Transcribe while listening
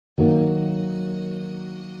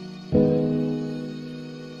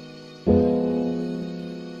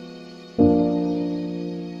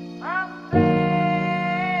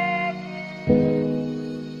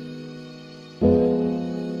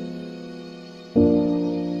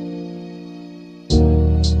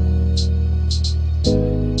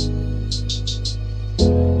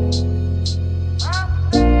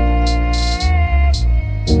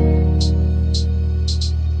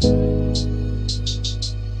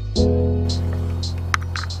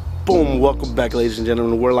Boom, welcome back ladies and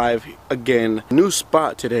gentlemen. We're live again. New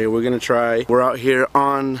spot today. We're gonna try. We're out here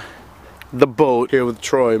on the boat here with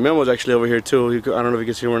Troy. Memo's actually over here too. I don't know if you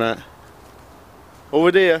can see him or not. Over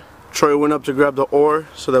there. Troy went up to grab the oar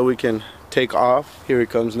so that we can take off. Here he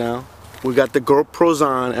comes now. We got the GoPros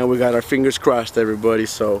on and we got our fingers crossed, everybody,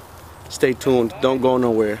 so stay tuned. Don't go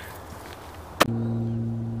nowhere.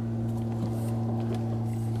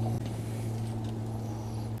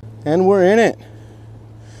 And we're in it.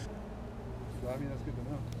 I mean, that's good to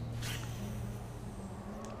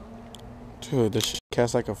know. Dude, this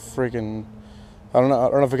casts like a freaking, I don't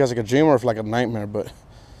know if it casts like a dream or if like a nightmare, but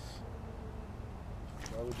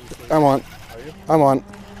I'm on. Brush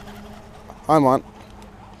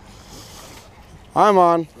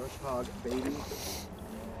hog, baby.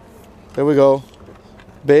 There we go.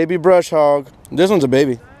 Baby brush hog. This one's a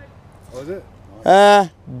baby. Oh, is it?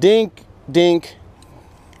 Dink, dink.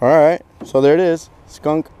 All right, so there it is.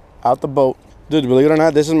 Skunk out the boat. Dude, believe it or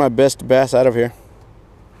not, this is my best bass out of here.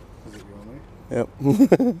 Is it your only? Yep.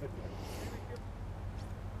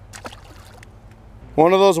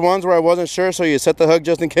 One of those ones where I wasn't sure, so you set the hook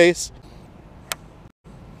just in case.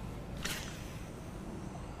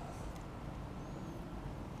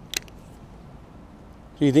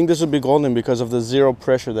 Do you think this would be golden because of the zero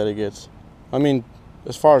pressure that it gets? I mean,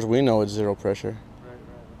 as far as we know, it's zero pressure. Right.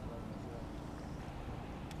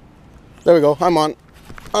 There we go. I'm on,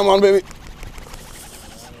 baby.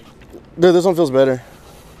 Dude, this one feels better.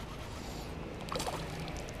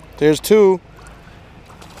 There's two.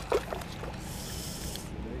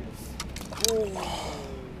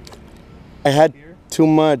 I had too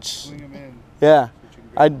much. Swing him in. Yeah.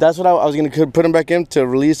 That's what I was going to put him back in to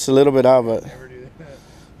release a little bit out, but Never do that.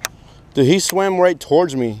 dude, he swam right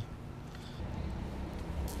towards me.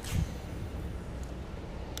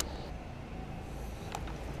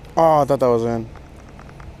 Oh, I thought that was in.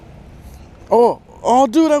 Oh,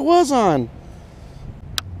 dude, I was on.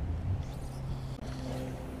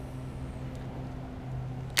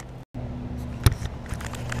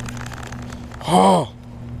 Oh.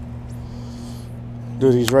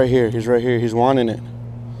 Dude, he's right here. He's wanting it.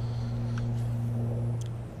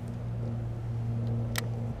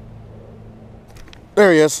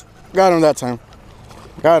 There he is. Got him that time.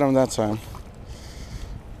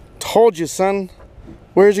 Told you, son.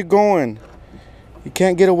 Where's he going? You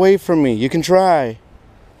can't get away from me. You can try.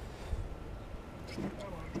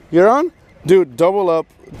 You're on? Dude, double up.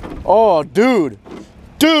 Oh, dude.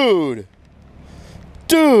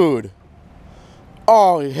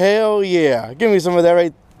 Oh, hell yeah. Give me some of that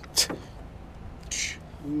right.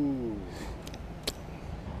 Ooh.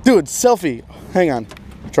 Dude, selfie. Hang on.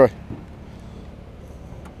 Troy.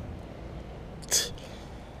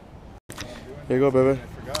 Here you go, baby. I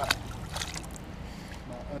forgot.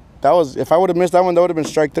 That was, if I would have missed that one, that would have been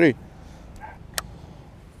strike 3.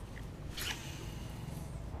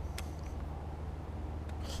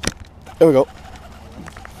 There we go.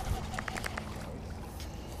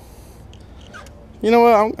 You know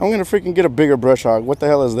what? I'm gonna freaking get a bigger brush hog. What the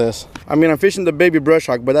hell is this? I mean, I'm fishing the baby brush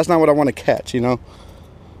hog, but that's not what I want to catch, you know?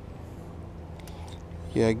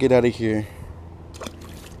 Yeah, get out of here.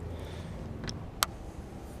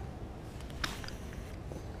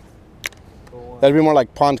 That'd be more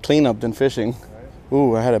like pond cleanup than fishing.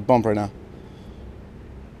 Ooh, I had a bump right now.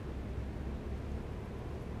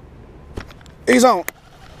 He's on.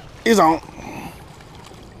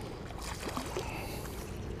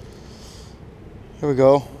 Here we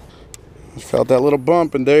go. Just felt that little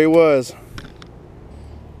bump and there he was.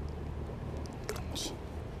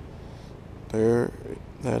 There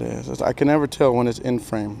that is. I can never tell when it's in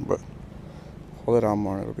frame, but hold it on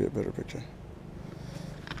more, it'll be a better picture.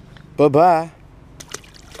 Bye-bye.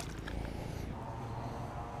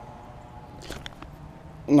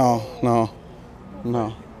 No.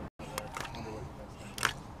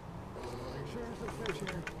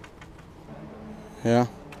 Yeah.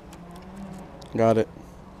 Got it.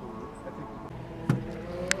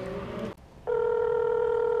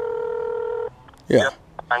 Yeah.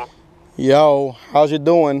 Yo, how's you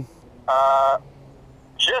doing?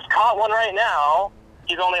 Just caught one right now.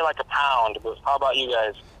 He's only like a pound, but how about you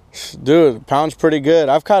guys? Dude, pound's pretty good.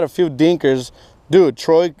 I've caught a few dinkers. Dude,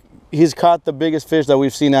 Troy, he's caught the biggest fish that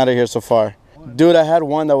we've seen out of here so far. Dude, I had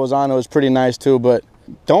one that was on. It was pretty nice too, but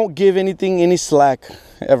don't give anything any slack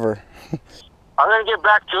ever. I'm going to get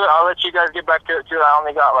back to it. I'll let you guys get back to it too. I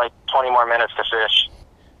only got like 20 more minutes to fish.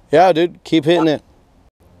 Yeah, dude, keep hitting it.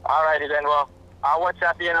 Alrighty then, well, I'll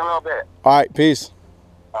WhatsApp you in a little bit. All right, peace.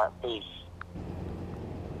 All right, peace.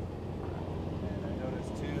 And I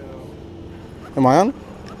noticed too. Am I on?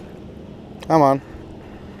 I'm on.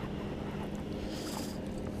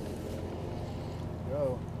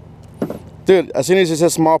 Dude, as soon as he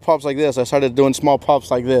said small pops like this, I started doing small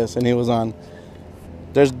pops like this, and he was on.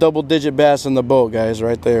 There's double-digit bass in the boat, guys,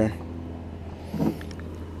 right there.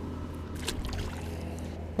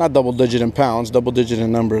 Not double-digit in pounds, double-digit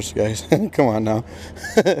in numbers, guys. Come on now.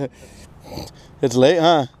 It's late,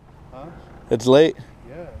 huh? Huh? It's late.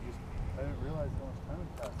 Yeah, I didn't realize how much time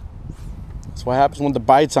had passed. That's what happens when the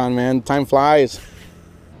bite's on, man. Time flies.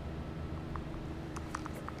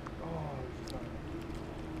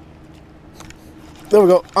 There we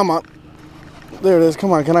go. I'm on. There it is.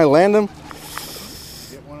 Come on. Can I land him?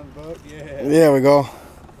 Get one on the boat? Yeah. There we go.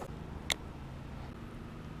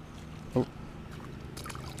 Oh.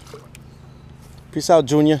 Peace out,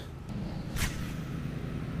 Junior.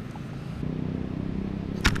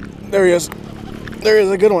 There he is. There he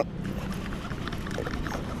is. A good one.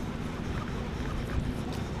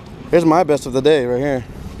 Here's my best of the day right here.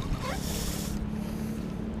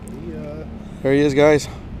 There he is, guys.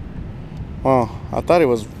 Oh, I thought it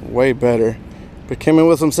was way better, but came in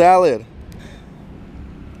with some salad.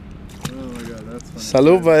 Oh my god, that's funny.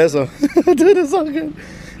 Salud pa eso. Dude, it's so good.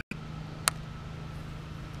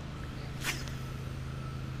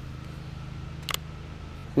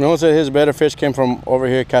 No one said his better fish came from over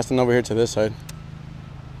here, casting over here to this side.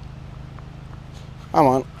 I'm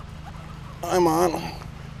on. I'm on.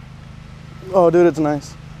 Oh, dude, it's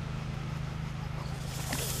nice.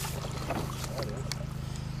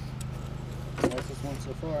 Nicest one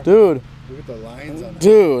so far. Dude. Look at the lines on it.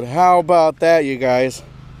 Dude, how about that, you guys?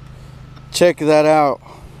 Check that out.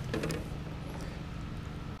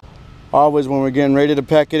 Always when we're getting ready to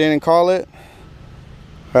pack it in and call it,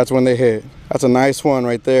 that's when they hit. That's a nice one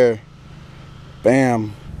right there.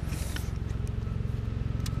 Bam.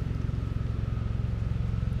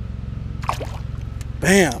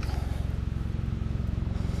 Bam.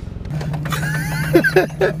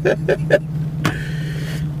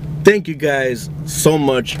 Thank you guys so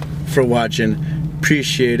much for watching.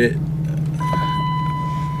 Appreciate it. I'm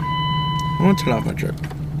gonna turn off my truck.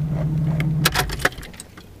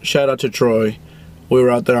 Shout out to Troy. We were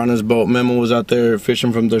out there on his boat. Memo was out there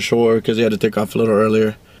fishing from the shore because he had to take off a little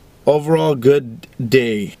earlier. Overall, good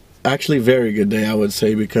day. Actually, very good day, I would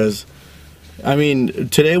say, because, I mean,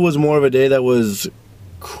 today was more of a day that was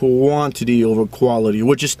quantity over quality,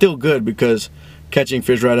 which is still good because catching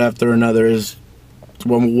fish right after another is,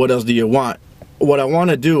 well, what else do you want? What I want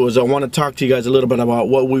to do is I want to talk to you guys a little bit about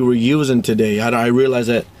what we were using today. I realized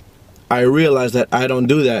that I don't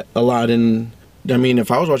do that a lot. And I mean, if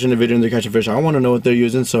I was watching the video and they're catching fish, I want to know what they're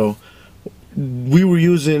using. So we were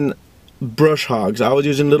using brush hogs. I was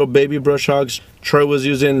using little baby brush hogs. Troy was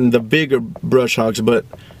using the bigger brush hogs, but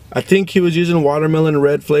I think he was using watermelon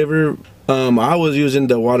red flavor. I was using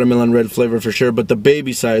the watermelon red flavor for sure, but the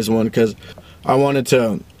baby size one, because I wanted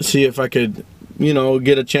to see if I could, you know,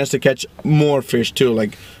 get a chance to catch more fish too,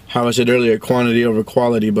 like how I said earlier, quantity over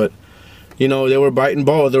quality. But you know, they were biting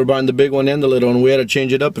both. They were biting the big one and the little one. We had to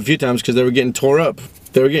change it up a few times because they were getting tore up.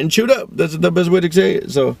 They were getting chewed up. That's the best way to say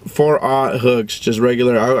it. So 4/0 hooks, just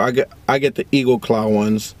regular. I get the eagle claw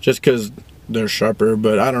ones just because they're sharper,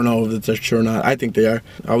 but I don't know if that's true or not. I think they are.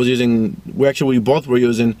 I was using, we both were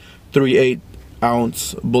using 3/8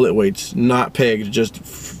 ounce bullet weights, not pegged, just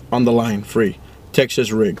on the line, free.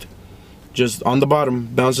 Texas rigged. Just on the bottom,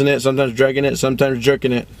 bouncing it, sometimes dragging it, sometimes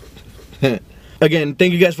jerking it. Again,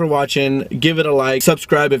 thank you guys for watching. Give it a like,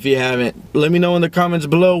 subscribe if you haven't. Let me know in the comments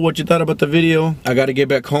below what you thought about the video. I gotta get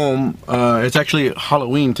back home. It's actually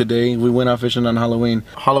Halloween today. We went out fishing on Halloween.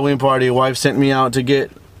 Halloween party, wife sent me out to get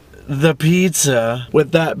the pizza.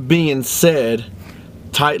 With that being said,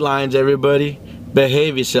 tight lines everybody.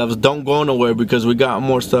 Behave yourselves. Don't go nowhere because we got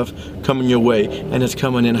more stuff coming your way. And it's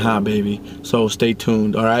coming in hot, baby. So stay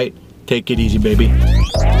tuned, alright? Take it easy, baby.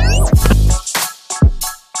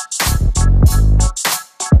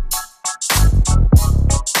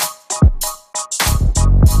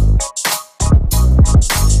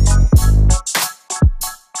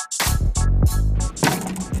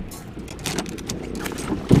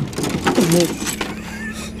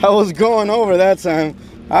 I was going over that time.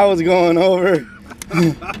 I was going over.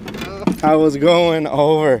 I was going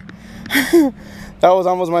over. That was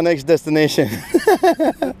almost my next destination.